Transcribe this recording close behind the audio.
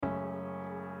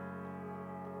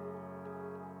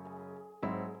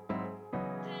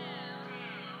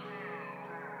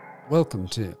Welcome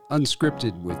to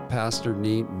Unscripted with Pastor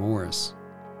Nate Morris.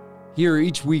 Here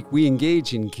each week we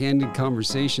engage in candid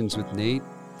conversations with Nate,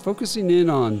 focusing in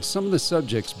on some of the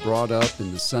subjects brought up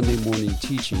in the Sunday morning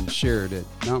teaching shared at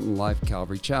Mountain Life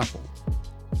Calvary Chapel.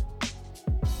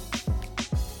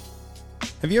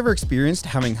 Have you ever experienced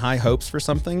having high hopes for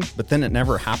something, but then it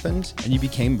never happened and you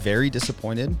became very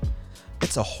disappointed?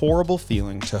 It's a horrible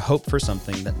feeling to hope for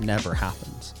something that never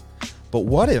happens. But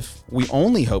what if we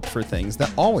only hoped for things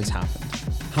that always happened?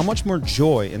 How much more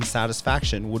joy and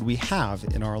satisfaction would we have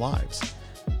in our lives?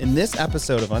 In this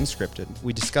episode of Unscripted,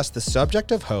 we discuss the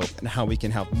subject of hope and how we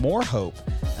can have more hope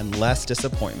and less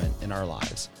disappointment in our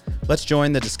lives. Let's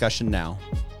join the discussion now.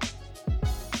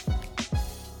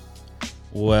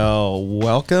 Well,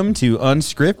 welcome to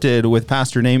Unscripted with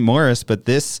Pastor Nate Morris, but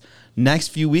this next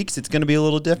few weeks, it's going to be a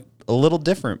little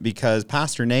different because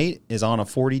Pastor Nate is on a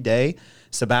 40-day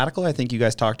sabbatical. I think you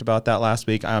guys talked about that last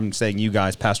week. I'm saying you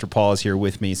guys, Pastor Paul is here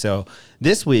with me. So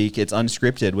this week it's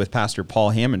Unscripted with Pastor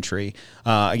Paul Hammondtree.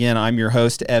 Again, I'm your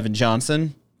host, Evan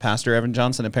Johnson, Pastor Evan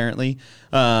Johnson, apparently.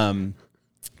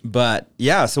 But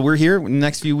yeah, so we're here in the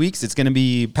next few weeks. It's going to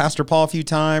be Pastor Paul a few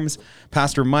times,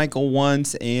 Pastor Michael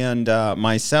once, and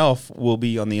myself will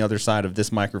be on the other side of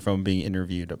this microphone being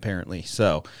interviewed, apparently.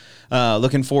 So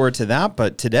looking forward to that.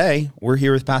 But today we're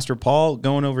here with Pastor Paul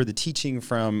going over the teaching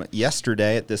from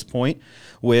yesterday at this point,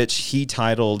 which he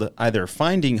titled either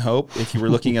Finding Hope, if you were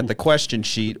looking at the question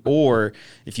sheet, or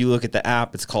if you look at the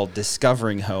app, it's called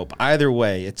Discovering Hope. Either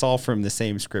way, it's all from the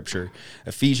same scripture,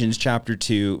 Ephesians chapter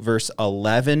 2, verse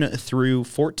 11 through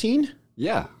 14.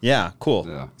 Yeah, cool.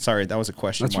 Yeah. Sorry, that was a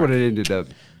question That's mark. what it ended up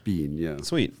being, yeah.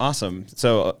 Sweet, awesome.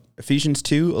 So Ephesians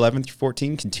 2, 11 through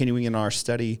 14, continuing in our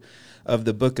study of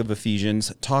the book of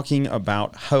Ephesians, talking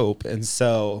about hope. And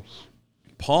so,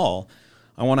 Paul,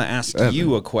 I want to ask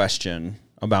you a question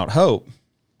about hope.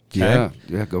 Okay?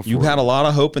 Yeah, go for it. You had a lot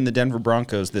of hope in the Denver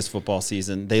Broncos this football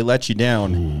season. They let you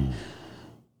down.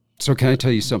 So can I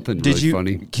tell you something really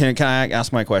funny? Can I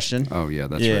ask my question? Oh, yeah,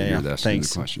 that's right. You're asking Thanks.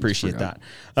 the questions. Appreciate that.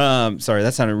 Sorry,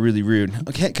 that sounded really rude.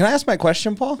 Okay, can I ask my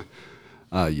question, Paul?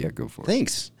 Yeah, go for it.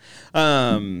 Thanks.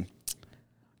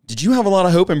 Did you have a lot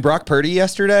of hope in Brock Purdy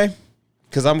yesterday?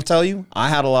 Because I'm going to tell you, I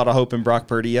had a lot of hope in Brock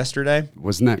Purdy yesterday.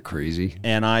 Wasn't that crazy?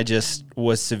 And I just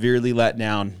was severely let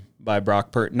down by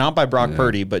Brock Purdy. Not by Brock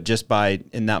Purdy, but just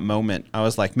in that moment. I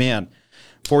was like, man,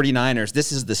 49ers,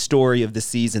 this is the story of the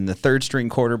season. The third string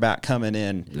quarterback coming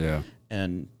in. Yeah.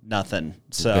 And nothing.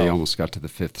 So they almost got to the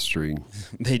fifth string.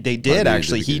 They did,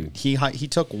 actually. He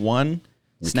took one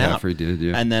snap. McCaffrey did,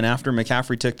 yeah. And then after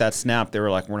McCaffrey took that snap, they were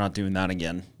like, we're not doing that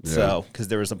again. Yeah. So, because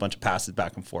there was a bunch of passes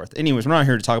back and forth. Anyways, we're not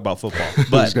here to talk about football.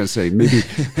 But I was going to say,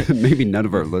 maybe none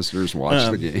of our listeners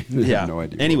watched the game. Yeah. Have no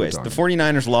idea. Anyways, the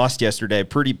 49ers lost yesterday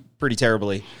pretty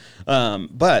terribly.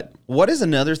 But what is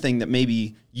another thing that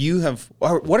maybe you have,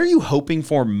 or what are you hoping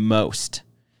for most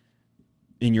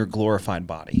in your glorified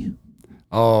body?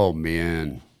 Oh,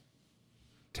 man.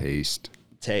 Taste.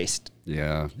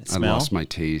 Yeah, Smell? I lost my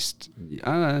taste.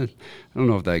 I don't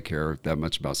know if I care that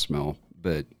much about smell,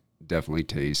 but definitely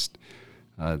taste.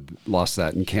 Lost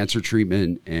that in cancer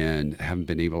treatment and haven't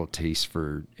been able to taste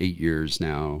for 8 years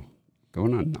now.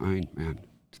 Going on 9, man,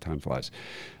 time flies.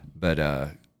 But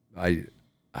I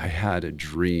had a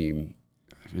dream.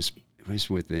 It was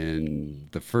within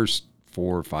the first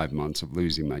 4 or 5 months of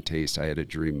losing my taste. I had a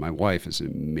dream. My wife is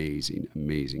an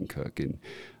amazing cook and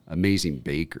amazing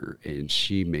baker, and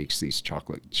she makes these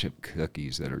chocolate chip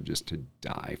cookies that are just to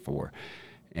die for.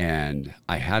 And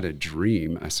I had a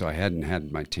dream. So I hadn't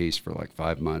had my taste for like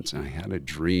 5 months, and I had a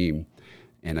dream,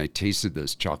 and I tasted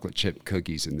those chocolate chip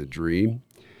cookies in the dream.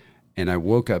 And I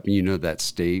woke up, that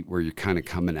state where you're kind of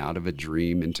coming out of a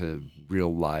dream into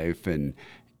real life, and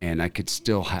I could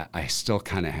still I still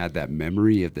kind of had that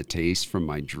memory of the taste from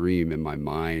my dream in my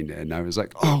mind. And I was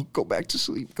like, oh, go back to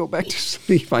sleep. I just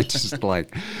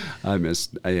I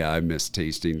miss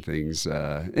tasting things.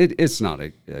 It's not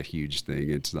a huge thing.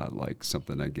 It's not like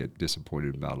something I get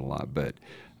disappointed about a lot, but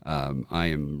I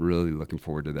am really looking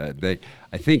forward to that.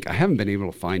 I think I haven't been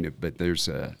able to find it, but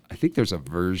I think there's a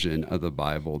version of the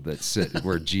Bible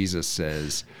where Jesus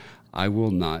says, I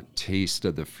will not taste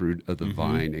of the fruit of the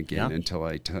vine again until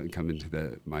I come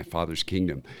into my Father's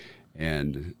kingdom.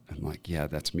 And I'm like, yeah,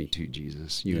 that's me too,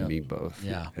 Jesus. You and me both.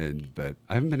 Yeah. But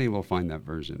I haven't been able to find that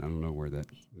version. I don't know where that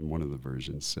in one of the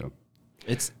versions. So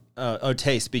it's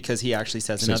taste, because he actually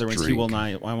says in other words, I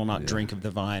will not drink of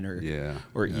the vine or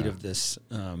eat of this.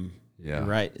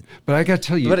 Right. But I got to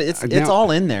tell you, but it's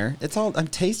all in there. It's all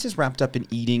taste is wrapped up in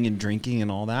eating and drinking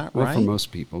and all that, right? Well, for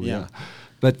most people, yeah.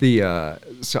 But the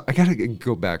so I got to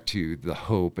go back to the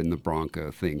hope and the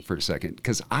Bronco thing for a second,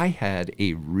 because I had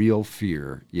a real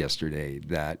fear yesterday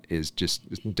that is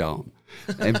just dumb,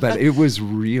 but it was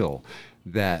real,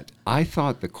 that I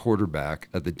thought the quarterback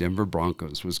of the Denver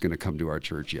Broncos was going to come to our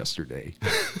church yesterday.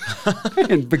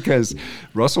 And because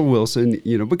Russell Wilson,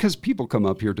 because people come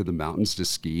up here to the mountains to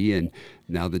ski, and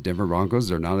now the Denver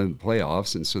Broncos are not in the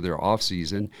playoffs, and so they're off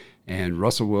season. And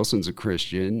Russell Wilson's a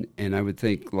Christian, and I would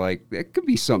think like it could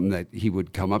be something that he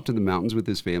would come up to the mountains with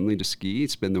his family to ski,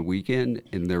 spend the weekend,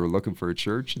 and they were looking for a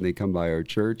church, and they come by our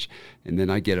church, and then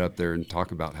I get up there and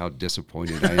talk about how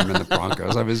disappointed I am in the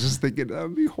Broncos. I was just thinking that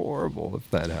would be horrible if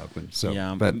that happened. So,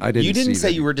 yeah, but I didn't. You didn't say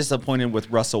that. You were disappointed with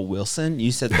Russell Wilson.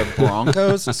 You said the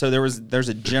Broncos. So there's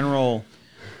a general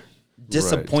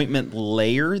disappointment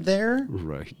layer there,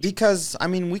 right? Because I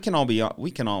mean, we can all.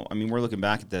 I mean, we're looking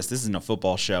back at this. This isn't a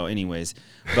football show, anyways.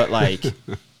 But like,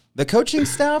 the coaching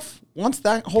staff, once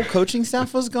that whole coaching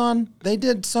staff was gone, they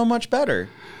did so much better.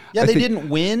 Yeah, they didn't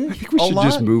win. I think we should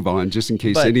just move on, just in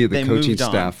case any of the coaching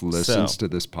staff listens to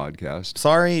this podcast.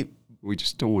 Sorry, we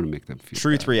just don't want to make them feel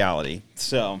truth bad. Reality.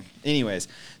 So, anyways.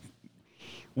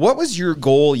 What was your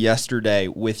goal yesterday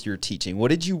with your teaching? What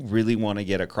did you really want to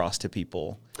get across to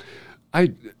people?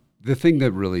 The thing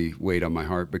that really weighed on my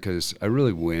heart, because I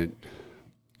really went,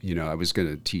 I was going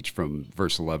to teach from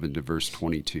verse 11 to verse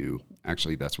 22.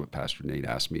 Actually, that's what Pastor Nate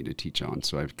asked me to teach on,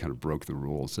 so I kind of broke the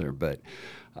rules there. But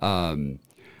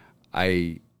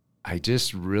I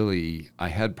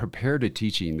had prepared a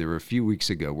teaching. There were a few weeks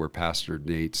ago where Pastor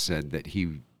Nate said that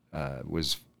he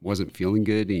wasn't feeling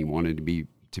good, and he wanted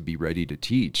to be ready to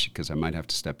teach, because I might have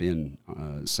to step in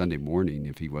Sunday morning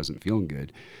if he wasn't feeling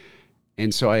good.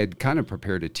 And so I had kind of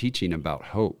prepared a teaching about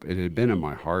hope. It had been in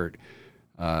my heart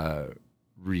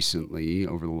recently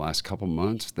over the last couple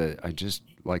months that I just,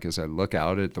 like, as I look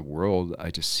out at the world, I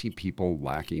just see people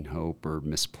lacking hope or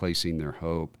misplacing their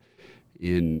hope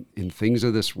in things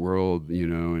of this world,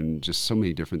 and just so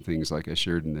many different things, like I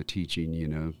shared in the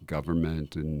teaching,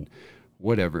 government and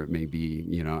whatever it may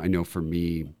be. I know for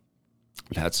me,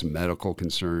 I've had some medical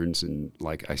concerns, and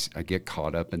like I get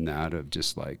caught up in that of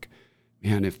just like,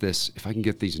 man, if I can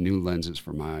get these new lenses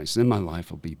for my eyes, then my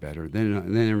life will be better.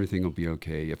 Then everything will be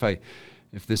okay.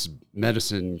 If this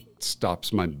medicine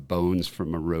stops my bones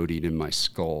from eroding in my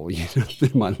skull,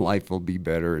 then my life will be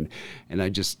better. And I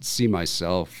just see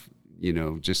myself,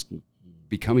 just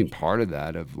becoming part of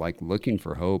that, of like looking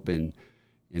for hope in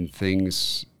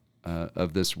things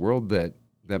of this world that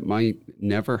might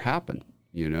never happen,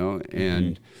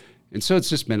 and. And so it's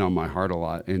just been on my heart a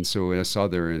lot. And so I saw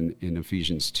there in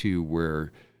Ephesians 2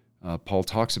 where Paul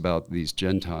talks about these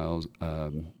Gentiles,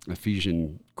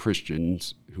 Ephesian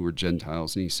Christians who were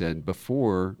Gentiles. And he said,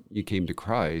 before you came to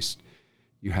Christ,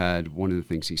 you had, one of the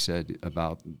things he said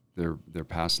about their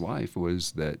past life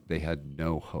was that they had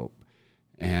no hope.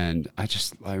 And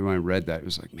when I read that, it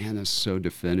was like, man, that's so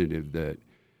definitive that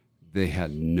they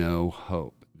had no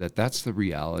hope. That's the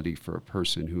reality for a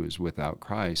person who is without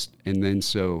Christ. And then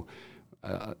so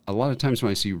a lot of times when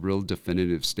I see real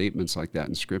definitive statements like that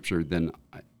in Scripture, then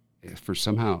for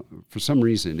some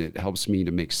reason, it helps me to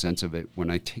make sense of it.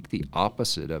 When I take the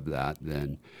opposite of that,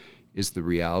 then is the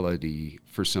reality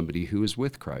for somebody who is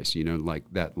with Christ, like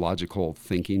that logical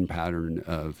thinking pattern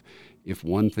of if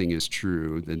one thing is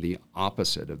true, then the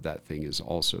opposite of that thing is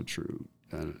also true.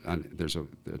 There's a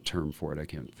term for it. I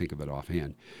can't think of it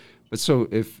offhand. But so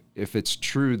if it's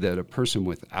true that a person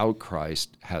without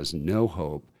Christ has no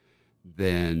hope,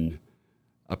 then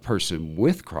a person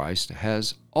with Christ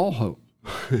has all hope,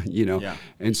 Yeah.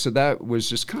 And so that was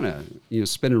just kind of,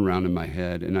 spinning around in my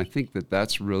head. And I think that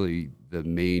that's really the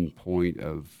main point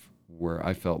of where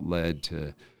I felt led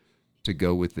to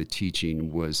go with the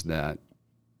teaching, was that,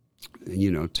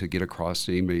 to get across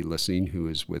to anybody listening who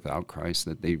is without Christ,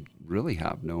 that they really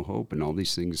have no hope, and all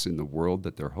these things in the world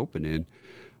that they're hoping in,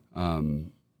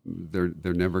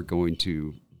 they're never going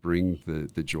to bring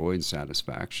the joy and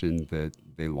satisfaction that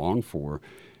they long for.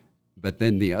 But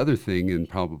then the other thing, and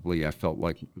probably I felt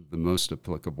like the most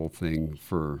applicable thing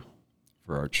for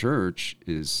our church,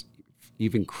 is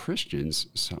even Christians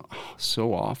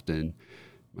so often,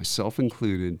 myself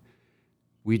included,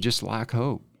 we just lack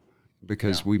hope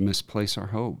because we misplace our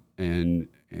hope, and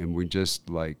we just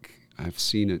like, I've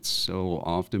seen it so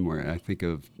often where I think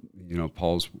of,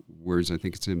 Paul's words, I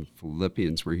think it's in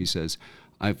Philippians, where he says,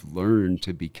 I've learned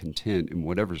to be content in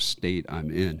whatever state I'm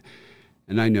in.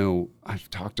 And I know I've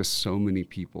talked to so many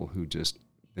people who just,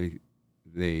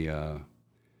 they're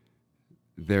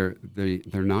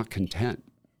not content.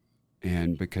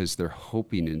 And because they're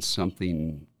hoping in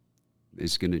something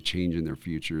is going to change in their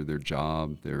future, their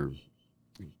job, their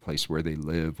place where they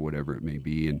live, whatever it may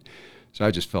be. And so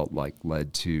I just felt like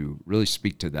led to really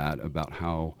speak to that about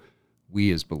how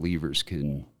we as believers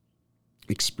can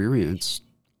experience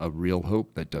a real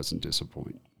hope that doesn't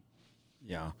disappoint.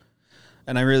 Yeah.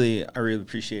 And I really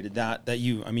appreciated that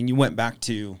you went back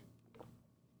to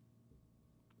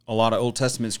a lot of Old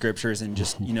Testament scriptures and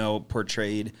just,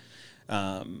 portrayed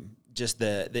just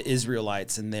the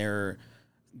Israelites and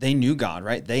they knew God,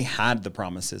 right? They had the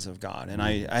promises of God. And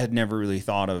I had never really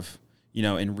thought of,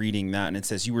 in reading that, and it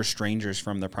says you were strangers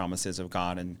from the promises of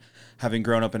God. And having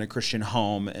grown up in a Christian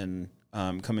home and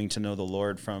coming to know the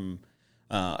Lord from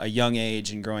a young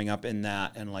age and growing up in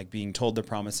that and like being told the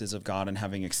promises of God and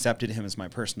having accepted him as my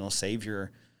personal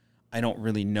savior, I don't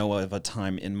really know of a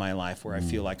time in my life where I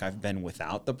feel like I've been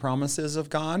without the promises of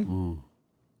God,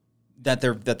 that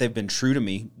they've been true to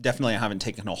me. Definitely I haven't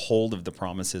taken a hold of the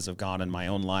promises of God in my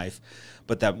own life,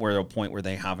 but that we're at a point where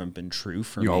they haven't been true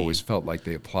for me. You always felt like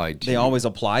they applied to you. They always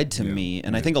applied to me.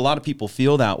 And I think a lot of people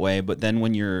feel that way, but then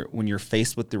when you're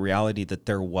faced with the reality that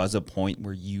there was a point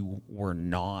where you were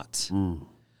not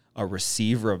a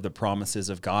receiver of the promises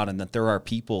of God, and that there are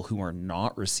people who are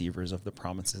not receivers of the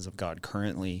promises of God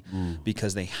currently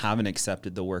because they haven't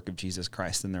accepted the work of Jesus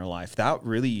Christ in their life. That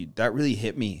really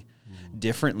hit me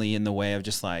differently in the way of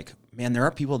just like, man, there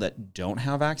are people that don't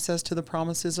have access to the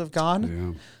promises of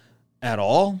God at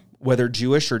all, whether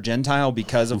Jewish or Gentile,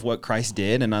 because of what Christ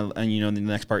did. And the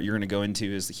next part you're going to go into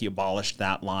is that he abolished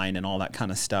that line and all that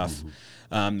kind of stuff,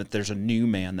 that there's a new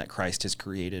man that Christ has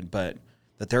created, but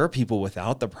that there are people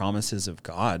without the promises of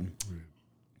God,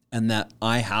 and that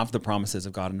I have the promises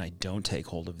of God and I don't take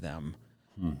hold of them.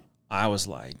 I was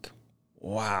like,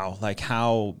 wow, like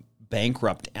how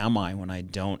bankrupt am I when I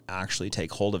don't actually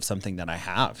take hold of something that I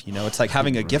have? It's like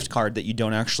having a gift card that you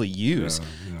don't actually use,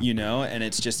 and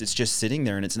it's just sitting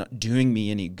there and it's not doing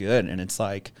me any good. And it's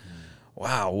like,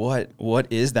 wow, what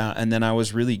is that? And then I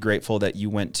was really grateful that you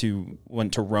went to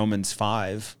Romans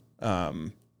 5,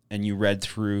 and you read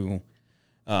through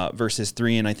verses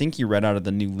 3, and I think you read out of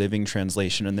the New Living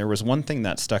Translation. And there was one thing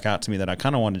that stuck out to me that I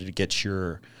kind of wanted to get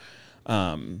your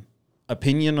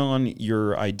opinion on,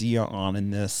 your idea on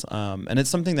in this. And it's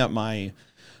something that my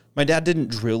dad didn't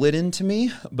drill it into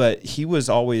me, but he was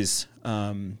always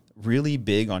really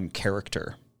big on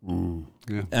character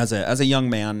as a young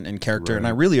man and character. Right. And I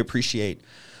really appreciate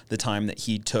the time that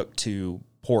he took to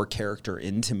pour character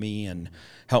into me and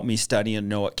help me study and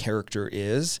know what character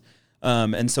is.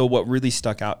 And so what really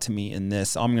stuck out to me in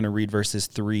this, I'm going to read verses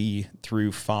 3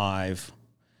 through 5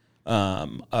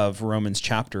 of Romans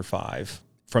chapter 5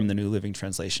 from the New Living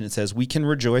Translation. It says, "We can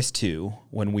rejoice too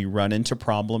when we run into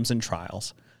problems and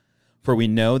trials, for we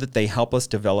know that they help us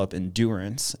develop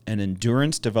endurance, and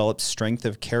endurance develops strength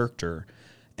of character,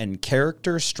 and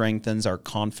character strengthens our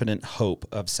confident hope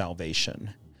of salvation.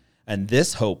 And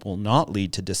this hope will not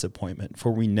lead to disappointment,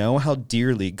 for we know how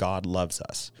dearly God loves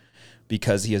us,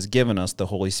 because he has given us the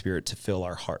Holy Spirit to fill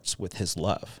our hearts with his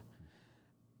love."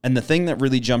 And the thing that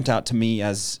really jumped out to me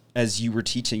as you were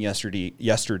teaching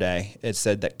yesterday, it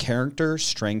said that character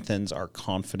strengthens our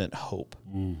confident hope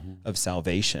of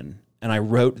salvation. And I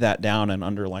wrote that down and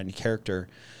underlined character,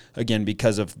 again,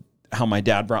 because of how my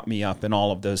dad brought me up and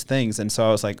all of those things. And so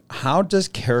I was like, how does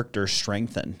character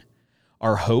strengthen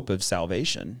our hope of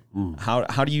salvation?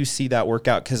 How do you see that work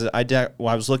out? Because I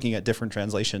was looking at different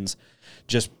translations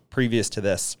just previous to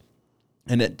this,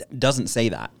 and it doesn't say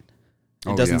that.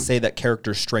 It doesn't say that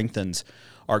character strengthens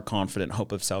our confident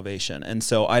hope of salvation. And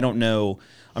so I don't know.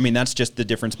 I mean, that's just the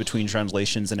difference between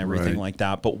translations and everything like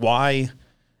that. But why?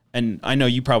 And I know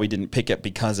you probably didn't pick it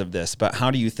because of this, but how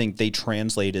do you think they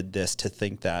translated this to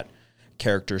think that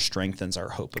character strengthens our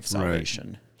hope of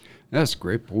salvation? Right. That's a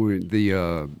great point.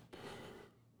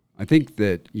 I think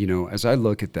that, as I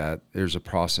look at that, there's a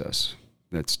process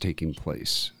that's taking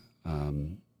place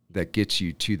that gets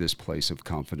you to this place of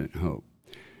confident hope.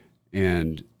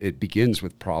 And it begins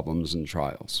with problems and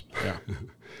trials. Yeah.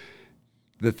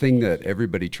 The thing that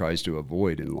everybody tries to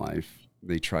avoid in life,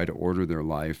 they try to order their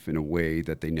life in a way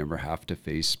that they never have to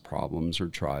face problems or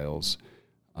trials,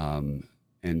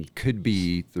 and could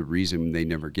be the reason they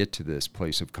never get to this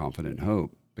place of confident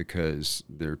hope, because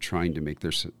they're trying to make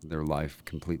their life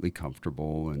completely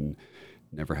comfortable and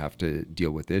never have to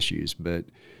deal with issues. But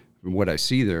what I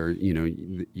see there,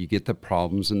 you get the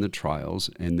problems and the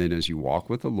trials, and then as you walk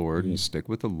with the Lord and stick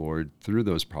with the Lord through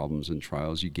those problems and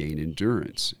trials, you gain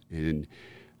endurance. And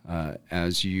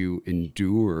as you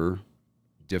endure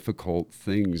difficult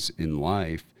things in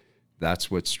life,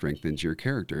 that's what strengthens your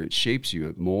character. It shapes you.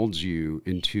 It molds you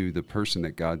into the person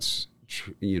that God's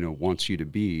wants you to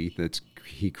be,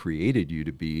 he created you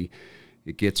to be.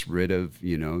 It gets rid of,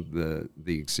 the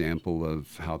example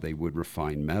of how they would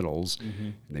refine metals.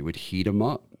 And they would heat them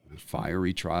up,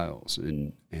 fiery trials,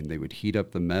 and they would heat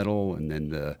up the metal, and then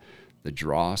the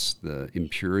dross, the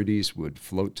impurities would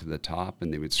float to the top,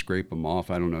 and they would scrape them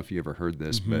off. I don't know if you ever heard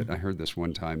this, but I heard this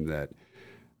one time that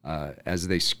as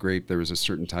they scraped, there was a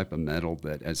certain type of metal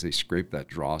that as they scraped that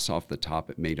dross off the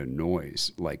top, it made a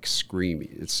noise like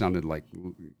screaming. It sounded like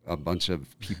a bunch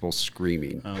of people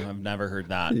screaming. Oh, I've never heard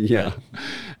that. Yeah.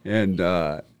 And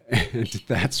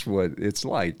that's what it's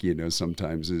like,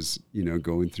 sometimes is,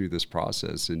 going through this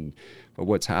process. But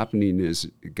what's happening is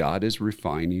God is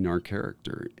refining our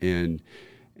character. And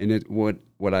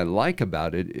what I like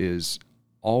about it is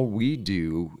all we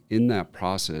do in that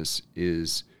process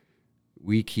is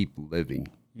we keep living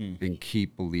and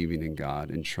keep believing in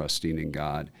God and trusting in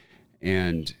God.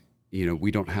 And,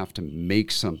 we don't have to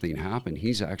make something happen.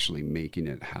 He's actually making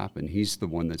it happen. He's the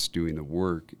one that's doing the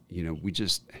work. We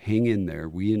just hang in there,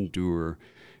 we endure,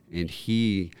 and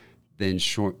he then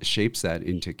shapes that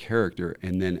into character.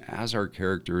 And then as our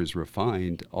character is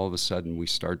refined, all of a sudden we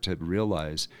start to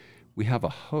realize we have a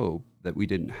hope that we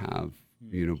didn't have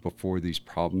before these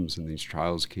problems and these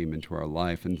trials came into our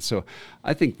life. And so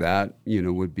I think that,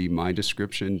 would be my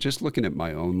description. Just looking at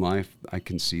my own life, I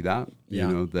can see that,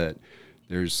 that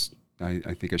there's,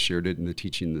 I think I shared it in the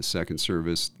teaching in the second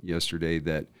service yesterday,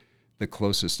 that the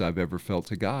closest I've ever felt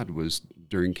to God was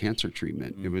during cancer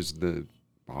treatment. It was the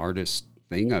hardest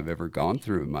thing I've ever gone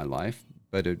through in my life,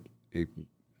 but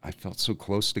I felt so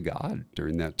close to God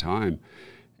during that time.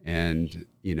 And,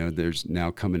 there's now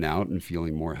coming out and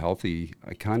feeling more healthy.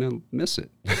 I kind of miss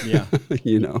it. Yeah.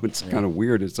 It's kind of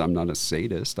weird. I'm not a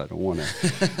sadist. I don't want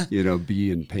to, be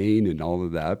in pain and all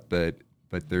of that. But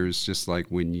there's just like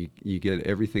when you get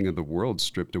everything of the world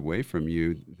stripped away from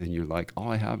you, then you're like,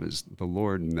 all I have is the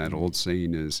Lord. And that old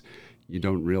saying is, you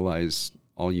don't realize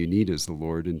all you need is the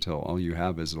Lord until all you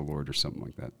have is the Lord, or something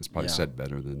like that. It's probably said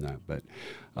better than that.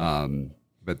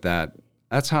 But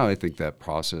that's how I think that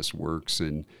process works.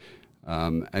 And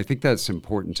I think that's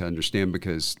important to understand,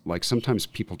 because like sometimes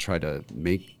people try to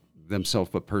make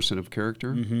themselves a person of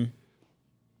character,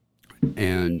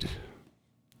 and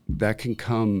that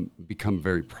can become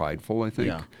very prideful, I think.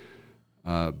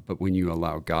 Yeah. But when you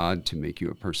allow God to make you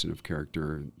a person of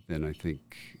character, then I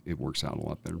think it works out a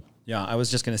lot better. Yeah, I was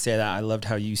just going to say that. I loved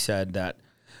how you said that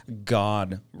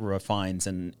God refines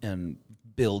and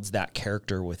builds that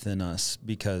character within us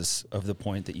because of the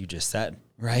point that you just said,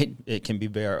 right? It can be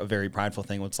a very prideful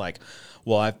thing. It's like,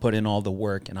 well, I've put in all the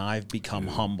work and I've become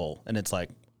humble. And it's like,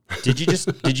 did you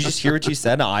just hear what you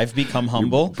said? I've become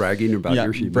humble. You're bragging about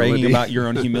your humility. Bragging about your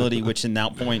own humility, which in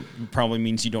that point probably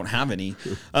means you don't have any.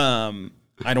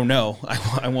 I don't know.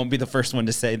 I won't be the first one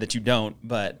to say that you don't,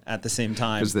 but at the same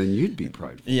time, because then you'd be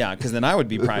prideful. Yeah, because then I would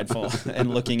be prideful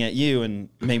and looking at you and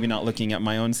maybe not looking at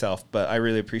my own self. But I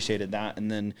really appreciated that. And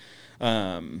then,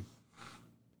 and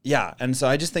so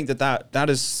I just think that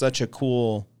is such a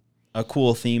cool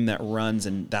theme that runs,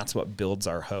 and that's what builds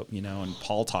our hope, and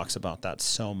Paul talks about that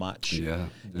so much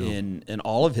in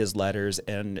all of his letters.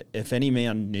 And if any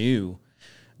man knew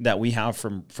that we have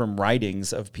from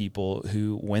writings of people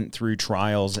who went through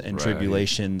trials and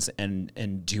tribulations and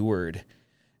endured,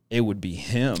 it would be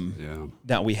him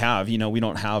that we have. We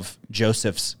don't have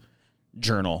Joseph's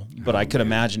journal, but I could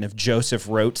imagine if Joseph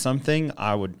wrote something,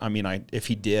 if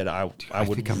he did, I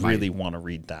would really want to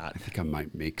read that. I think I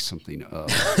might make something up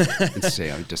and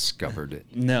say I discovered it.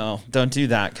 No, don't do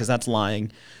that, because that's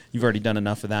lying. You've already done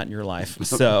enough of that in your life.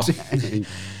 So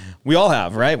we all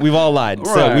have, right? We've all lied. Right,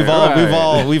 so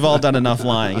we've all done enough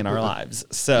lying in our lives.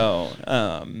 So,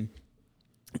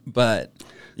 but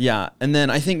yeah. And then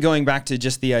I think going back to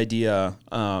just the idea,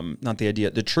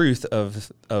 the truth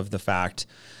of the fact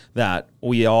that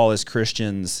we all as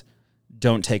Christians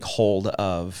don't take hold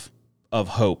of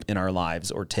hope in our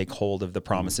lives, or take hold of the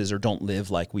promises, or don't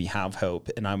live like we have hope.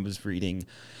 And I'm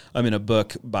in a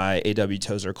book by A.W.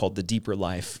 Tozer called The Deeper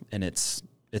Life, and it's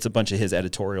a bunch of his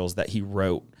editorials that he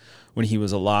wrote when he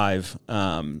was alive.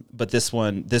 But this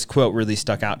quote really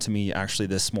stuck out to me actually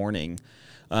this morning.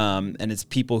 And it's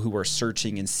people who are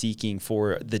searching and seeking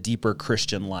for the deeper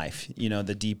Christian life,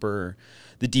 the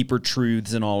deeper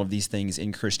truths and all of these things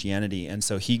in Christianity. And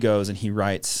so he goes and he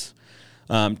writes,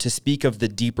 to speak of the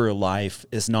deeper life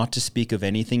is not to speak of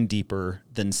anything deeper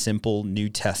than simple New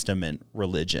Testament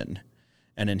religion.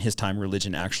 And in his time,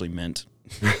 religion actually meant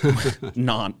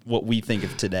not what we think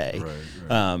of today.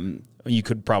 Right. You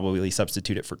could probably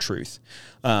substitute it for truth.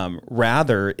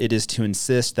 Rather, it is to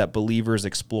insist that believers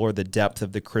explore the depth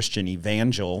of the Christian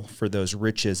evangel for those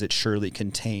riches it surely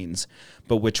contains,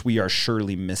 but which we are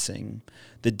surely missing.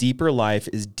 The deeper life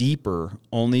is deeper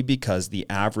only because the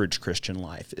average Christian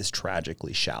life is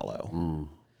tragically shallow.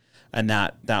 And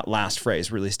that last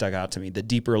phrase really stuck out to me. The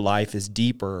deeper life is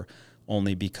deeper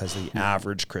only because the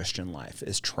average Christian life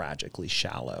is tragically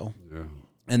shallow. Yeah.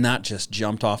 And that just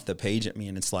jumped off the page at me.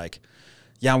 And it's like,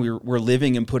 yeah, we're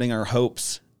living and putting our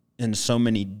hopes in so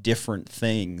many different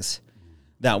things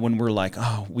that when we're like,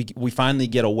 oh, we finally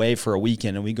get away for a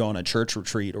weekend and we go on a church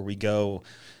retreat, or we go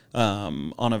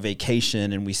on a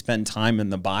vacation and we spend time in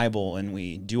the Bible and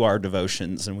we do our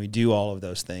devotions and we do all of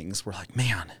those things, we're like,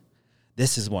 man,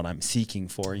 this is what I'm seeking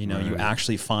for. You know, Right. You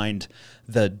actually find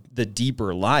the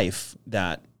deeper life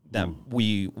that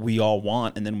we all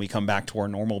want, and then we come back to our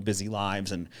normal busy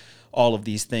lives and all of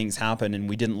these things happen and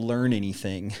we didn't learn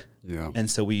anything. Yeah. And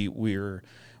so we were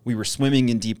swimming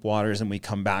in deep waters and we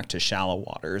come back to shallow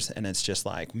waters, and it's just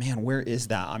like, man, where is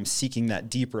that? I'm seeking that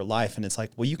deeper life. And it's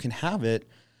like, well, you can have it.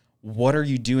 What are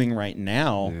you doing right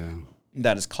now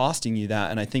that is costing you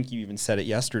that? And I think you even said it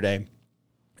yesterday,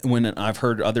 when I've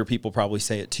heard other people probably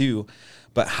say it too,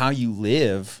 but how you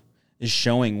live is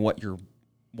showing what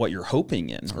you're hoping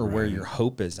in, or where your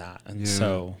hope is at. And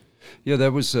so, yeah,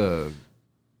 that was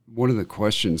one of the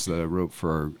questions that I wrote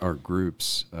for our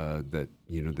groups that,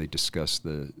 you know, they discuss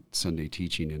the Sunday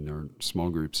teaching in their small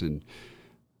groups. And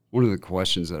one of the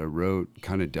questions that I wrote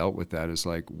kind of dealt with that, is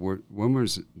like, when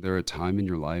was there a time in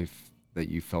your life that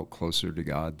you felt closer to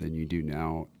God than you do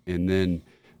now? And then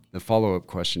the follow-up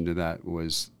question to that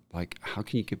was like, how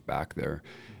can you get back there?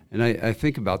 And I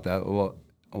think about that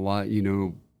a lot, you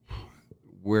know,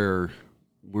 where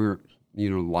we're, you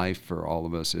know, life for all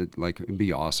of us, it'd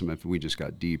be awesome if we just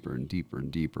got deeper and deeper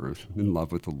and deeper in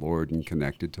love with the Lord and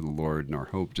connected to the Lord, and our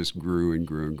hope just grew and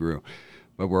grew and grew.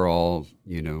 But we're all,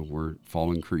 you know, we're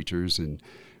fallen creatures and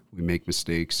we make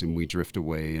mistakes and we drift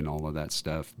away and all of that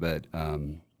stuff. But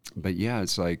yeah,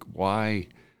 it's like, why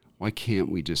can't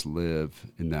we just live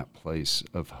in that place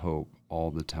of hope all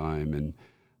the time?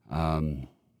 And,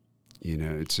 you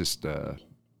know, it's just,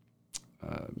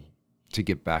 to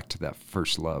get back to that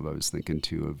first love, I was thinking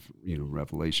too of, you know,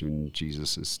 Revelation.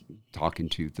 Jesus is talking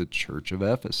to the church of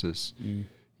Ephesus, you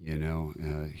know,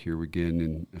 here again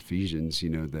in Ephesians, you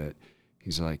know, that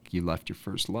he's like, you left your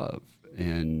first love.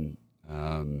 And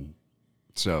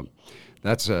so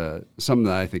that's something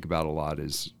that I think about a lot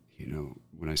is, you know,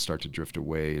 when I start to drift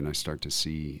away and I start to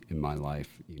see in my life,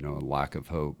 you know, a lack of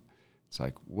hope, it's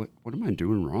like, what am I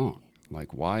doing wrong?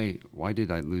 Like, why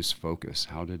did I lose focus?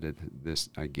 How did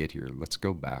I get here? Let's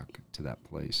go back to that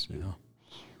place. Yeah,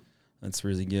 that's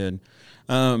really good.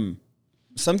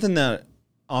 Something that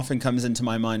often comes into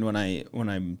my mind when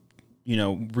I'm, you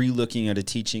know, re-looking at a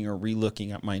teaching or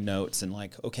re-looking at my notes, and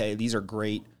like, okay, these are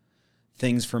great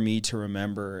things for me to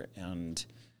remember and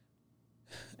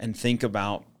think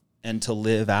about and to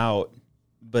live out.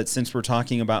 But since we're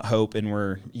talking about hope, and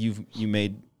you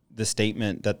made the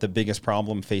statement that the biggest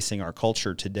problem facing our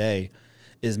culture today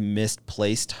is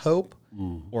misplaced hope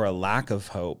or a lack of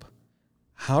hope.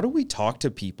 How do we talk to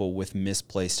people with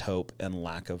misplaced hope and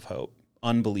lack of hope?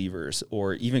 Unbelievers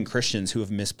or even Christians who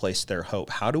have misplaced their hope.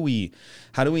 How do we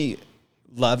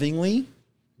lovingly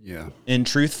and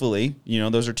truthfully, you know,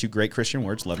 those are two great Christian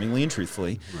words, lovingly and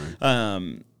truthfully,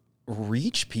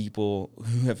 reach people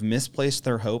who have misplaced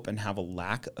their hope and have a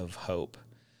lack of hope?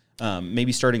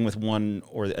 Maybe starting with one,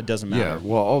 or it doesn't matter. Yeah,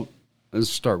 well,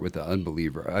 let's start with the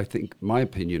unbeliever. I think my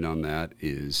opinion on that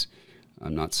is,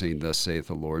 I'm not saying thus saith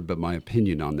the Lord, but my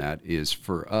opinion on that is,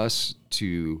 for us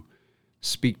to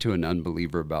speak to an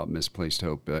unbeliever about misplaced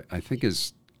hope, I think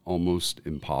is almost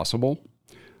impossible.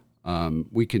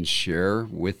 We can share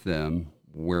with them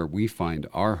where we find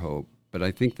our hope, but I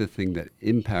think the thing that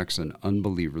impacts an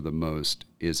unbeliever the most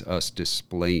is us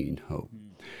displaying hope.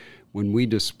 When we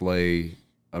display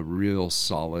a real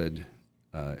solid,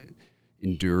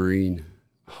 enduring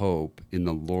hope in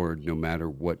the Lord, no matter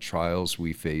what trials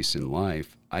we face in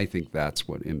life, I think that's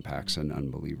what impacts an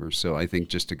unbeliever. So I think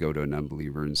just to go to an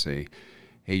unbeliever and say,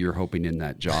 hey, you're hoping in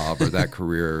that job or that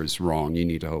career is wrong, you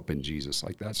need to hope in Jesus,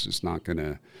 like that's just not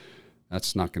gonna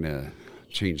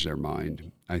change their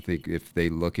mind. I think if they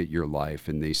look at your life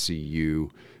and they see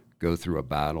you go through a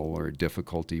battle or a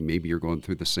difficulty, maybe you're going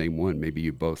through the same one. Maybe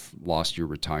you both lost your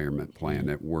retirement plan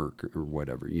at work or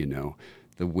whatever, you know.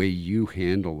 The way you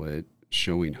handle it,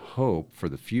 showing hope for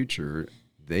the future,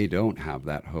 they don't have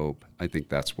that hope. I think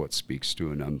that's what speaks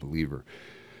to an unbeliever.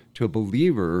 To a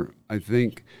believer, I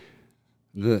think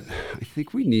I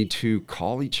think we need to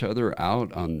call each other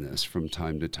out on this from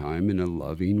time to time in a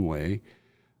loving way.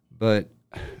 But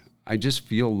I just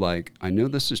feel like I know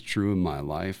this is true in my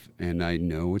life, and I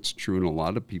know it's true in a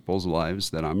lot of people's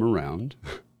lives that I'm around,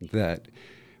 that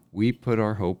we put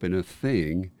our hope in a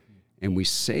thing, and we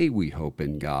say we hope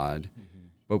in God,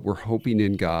 but we're hoping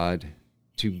in God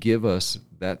to give us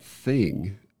that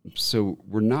thing. So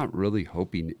we're not really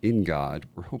hoping in God,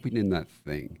 we're hoping in that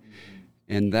thing.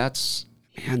 And that's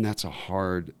a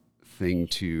hard thing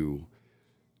to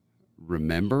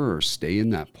remember or stay in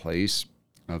that place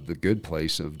of the good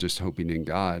place of just hoping in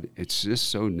God. It's just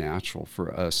so natural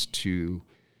for us to,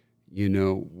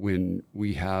 when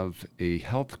we have a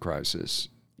health crisis,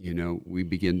 we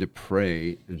begin to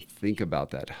pray and think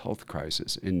about that health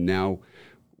crisis. And now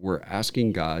we're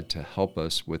asking God to help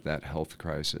us with that health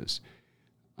crisis.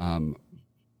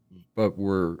 But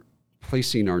we're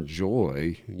placing our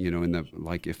joy, in the,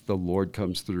 like, if the Lord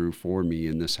comes through for me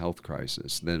in this health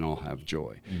crisis, then I'll have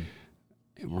joy.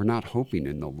 And we're not hoping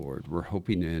in the Lord. We're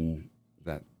hoping in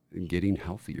that, in getting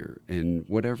healthier, and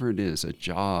whatever it is, a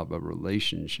job, a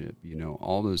relationship,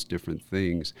 all those different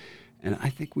things. And I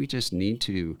think we just need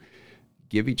to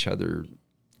give each other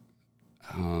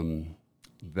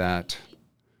that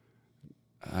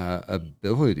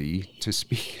ability to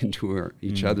speak into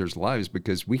each other's lives,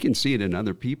 because we can see it in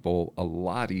other people a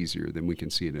lot easier than we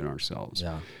can see it in ourselves.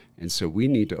 Yeah. And so we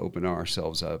need to open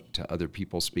ourselves up to other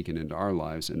people speaking into our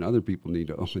lives, and other people need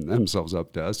to open themselves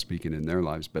up to us speaking in their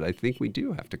lives. But I think we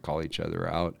do have to call each other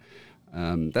out.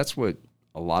 That's what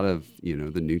a lot of,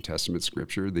 the New Testament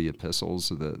scripture, the epistles,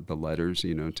 the letters,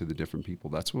 to the different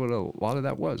people, that's what a lot of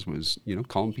that was,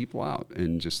 calling people out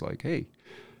and just like, hey,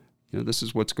 this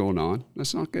is what's going on.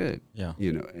 That's not good. Yeah.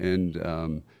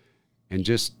 And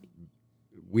just,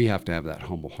 we have to have that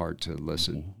humble heart to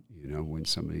listen, when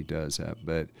somebody does that.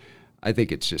 But I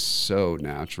think it's just so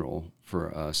natural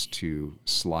for us to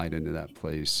slide into that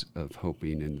place of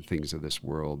hoping in the things of this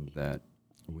world, that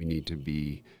we need to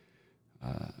be,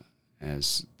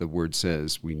 as the word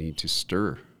says, we need to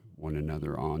stir one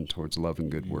another on towards love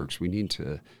and good works. We need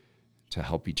to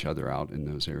help each other out in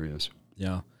those areas.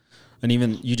 Yeah. And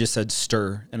even you just said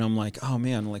stir, and I'm like, oh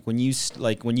man, like when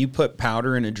you put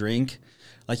powder in a drink,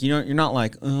 like, you're not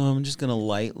like, oh, I'm just gonna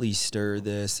lightly stir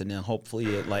this and then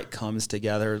hopefully it like comes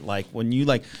together. Like when you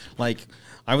like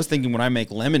I was thinking when I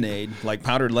make lemonade, like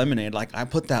powdered lemonade, like I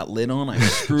put that lid on, I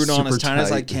screw it on as tight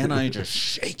as I can, I just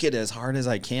shake it as hard as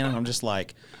I can, and I'm just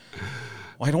like,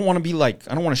 well, I don't want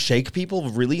to shake people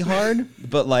really hard,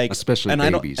 but like, especially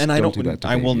babies.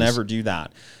 I will never do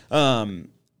that.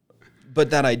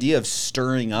 But that idea of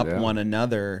stirring up one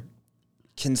another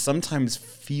can sometimes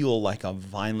feel like a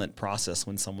violent process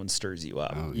when someone stirs you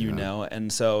up,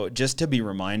 And so just to be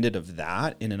reminded of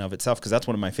that in and of itself, because that's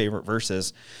one of my favorite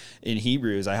verses in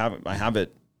Hebrews. I have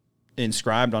it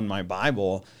inscribed on my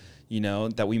Bible,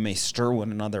 that we may stir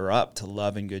one another up to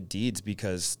love and good deeds,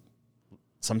 because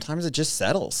sometimes it just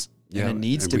settles. Yeah, and it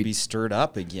needs to be stirred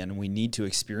up again. We need to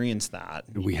experience that.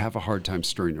 And we have a hard time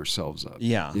stirring ourselves up.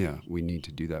 Yeah. Yeah, we need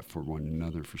to do that for one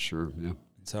another for sure. Yeah.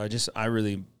 So I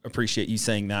really appreciate you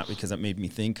saying that, because that made me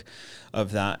think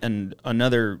of that. And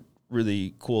another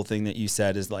really cool thing that you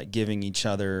said is like giving each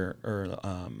other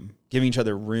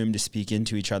room to speak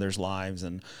into each other's lives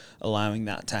and allowing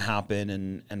that to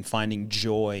happen, and finding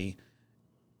joy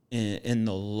in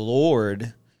the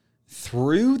Lord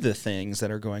through the things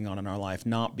that are going on in our life,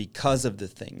 not because of the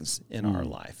things in our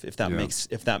life. If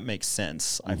that makes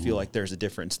sense. I feel like there's a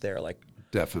difference there. Like,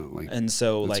 definitely. And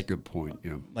so that's a good point.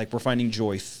 Yeah. Like we're finding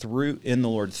joy in the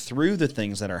Lord through the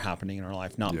things that are happening in our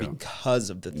life, not because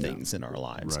of the things in our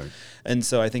lives. Right. And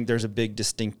so I think there's a big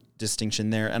distinction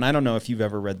there. And I don't know if you've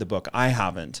ever read the book. I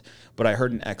haven't, but I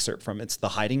heard an excerpt from It's The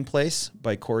Hiding Place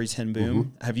by Corey Ten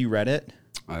Boom. Have you read it?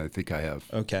 I think I have.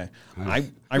 Okay.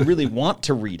 I really want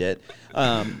to read it,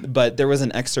 but there was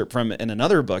an excerpt from it in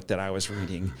another book that I was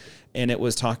reading, and it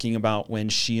was talking about when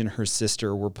she and her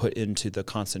sister were put into the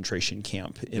concentration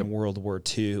camp in World War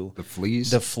II. The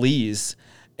Fleas? The Fleas.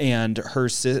 And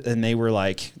they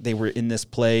were in this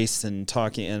place and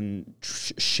talking and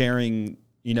sharing,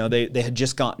 they had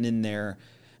just gotten in there,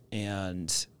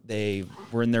 and they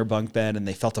were in their bunk bed and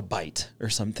they felt a bite or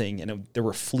something, and there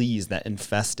were fleas that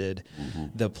infested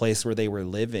the place where they were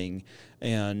living.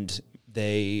 And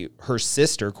her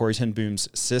sister, Corey Ten Boom's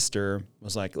sister,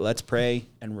 was like, let's pray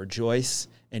and rejoice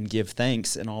and give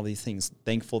thanks and all these things.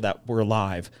 Thankful that we're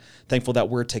alive, thankful that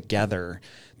we're together,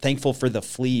 thankful for the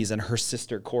fleas. And her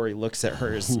sister, Corey, looks at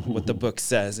hers, what the book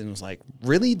says, and was like,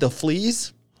 really, the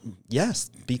fleas? Yes,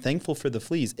 be thankful for the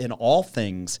fleas. In all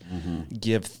things,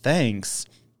 give thanks.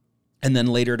 And then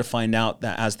later to find out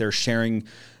that as they're sharing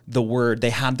the word,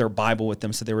 they had their Bible with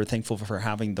them, so they were thankful for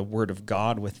having the word of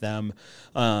God with them.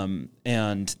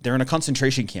 And they're in a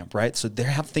concentration camp, right? So they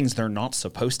have things they're not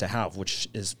supposed to have, which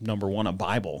is number one, a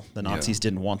Bible. The Nazis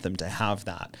didn't want them to have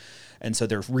that. And so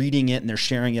they're reading it and they're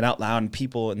sharing it out loud, and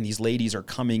people and these ladies are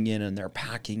coming in and they're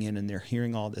packing in and they're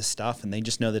hearing all this stuff. And they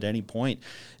just know that at any point,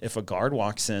 if a guard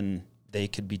walks in, they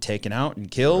could be taken out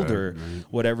and killed or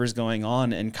whatever's going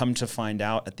on. And come to find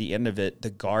out at the end of it, the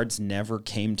guards never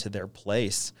came to their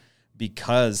place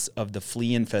because of the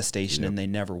flea infestation, and they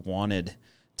never wanted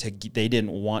to, they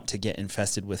didn't want to get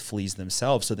infested with fleas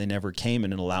themselves. So they never came,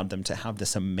 and it allowed them to have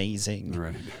this amazing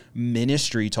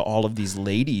ministry to all of these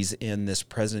ladies in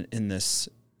this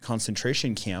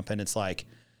concentration camp. And it's like,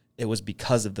 it was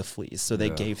because of the fleas. So they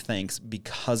gave thanks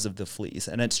because of the fleas.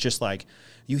 And it's just like,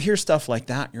 you hear stuff like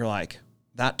that, and you're like,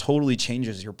 that totally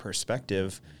changes your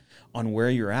perspective on where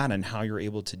you're at and how you're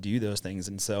able to do those things.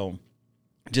 And so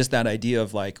just that idea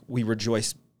of like, we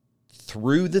rejoice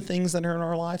through the things that are in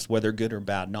our lives, whether good or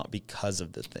bad, not because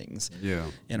of the things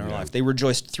in our life. They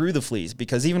rejoiced through the fleas,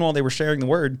 because even while they were sharing the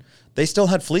word, they still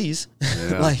had fleas.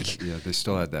 They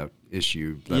still had that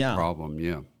issue, that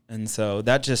problem. And so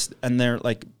that just, and they're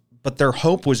like, but their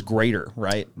hope was greater,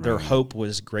 right? Their hope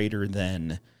was greater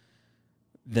than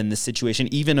the situation,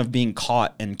 even of being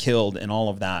caught and killed and all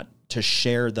of that, to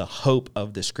share the hope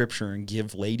of the scripture and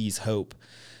give ladies hope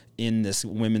in this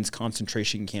women's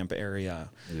concentration camp area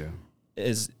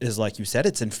is like you said,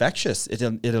 it's infectious.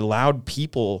 It allowed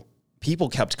people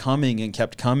kept coming and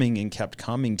kept coming and kept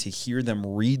coming to hear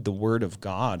them read the word of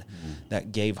God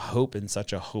that gave hope in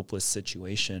such a hopeless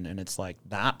situation. And it's like,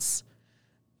 that's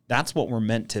what we're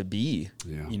meant to be,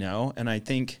 you know? And I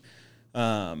think,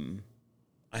 I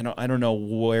don't know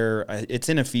where it's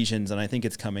in Ephesians, and I think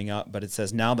it's coming up, but it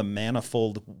says, now the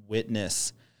manifold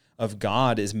witness of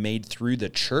God is made through the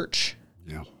church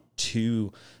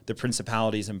to the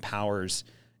principalities and powers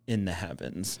in the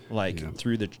heavens,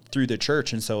 through the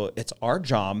church. And so it's our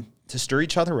job to stir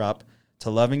each other up to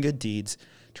love and good deeds,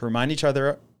 to remind each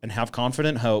other and have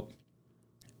confident hope.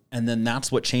 And then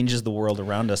that's what changes the world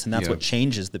around us, and that's what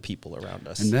changes the people around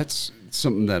us. And that's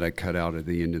something that I cut out at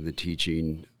the end of the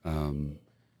teaching.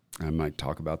 I might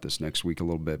talk about this next week a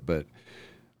little bit, but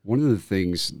one of the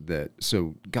things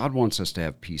so God wants us to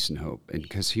have peace and hope, and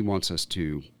because he wants us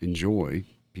to enjoy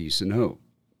peace and hope.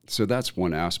 So that's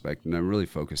one aspect, and I really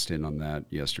focused in on that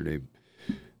yesterday.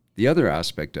 The other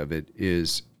aspect of it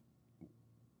is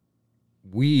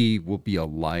we will be a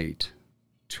light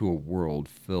to a world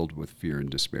filled with fear and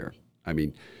despair. I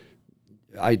mean,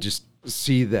 I just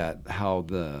see that how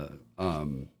the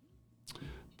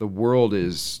world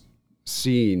is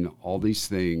seeing all these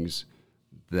things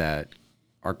that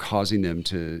are causing them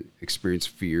to experience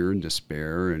fear and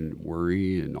despair and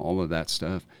worry and all of that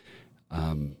stuff.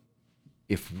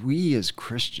 If we as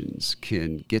Christians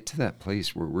can get to that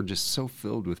place where we're just so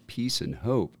filled with peace and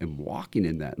hope and walking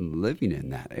in that and living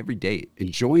in that every day,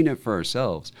 enjoying it for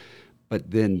ourselves,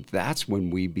 but then that's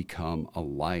when we become a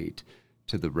light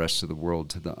to the rest of the world,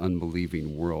 to the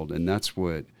unbelieving world. And that's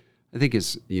what I think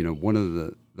is, one of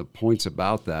the points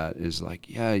about that is like,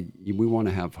 we want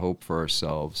to have hope for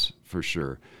ourselves for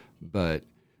sure. But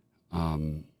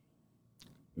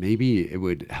maybe it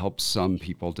would help some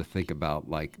people to think about,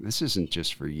 like, this isn't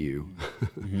just for you.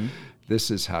 This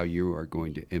is how you are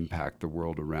going to impact the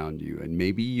world around you. And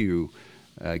maybe you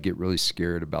get really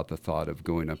scared about the thought of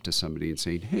going up to somebody and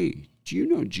saying, hey, do you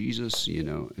know Jesus?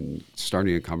 And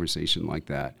starting a conversation like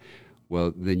that.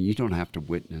 Well, then you don't have to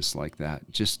witness like that.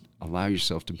 Just allow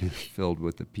yourself to be filled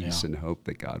with the peace and hope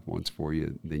that God wants for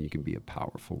you. Then you can be a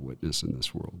powerful witness in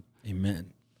this world.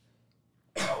 Amen.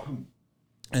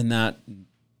 And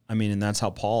that's how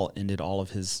Paul ended all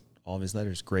of his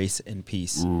letters. Grace and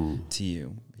peace to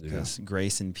you, because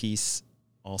grace and peace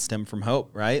all stem from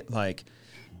hope, right? Like,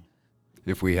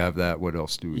 if we have that, what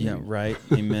else do we need? Right.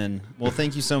 Amen. Well,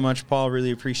 thank you so much, Paul. Really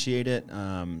appreciate it.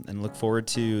 And look forward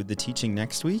to the teaching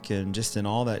next week and just in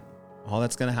all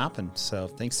that's going to happen. So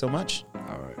thanks so much.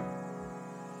 All right.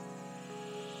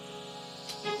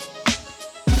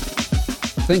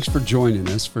 Thanks for joining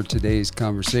us for today's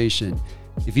conversation.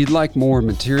 If you'd like more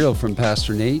material from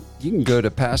Pastor Nate, you can go to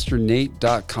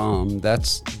pastornate.com.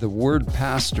 That's the word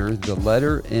pastor, the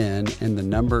letter N, and the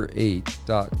number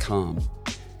 8.com.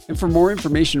 And for more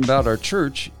information about our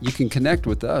church, you can connect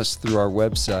with us through our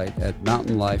website at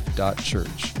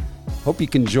mountainlife.church. Hope you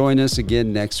can join us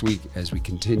again next week as we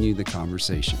continue the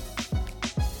conversation.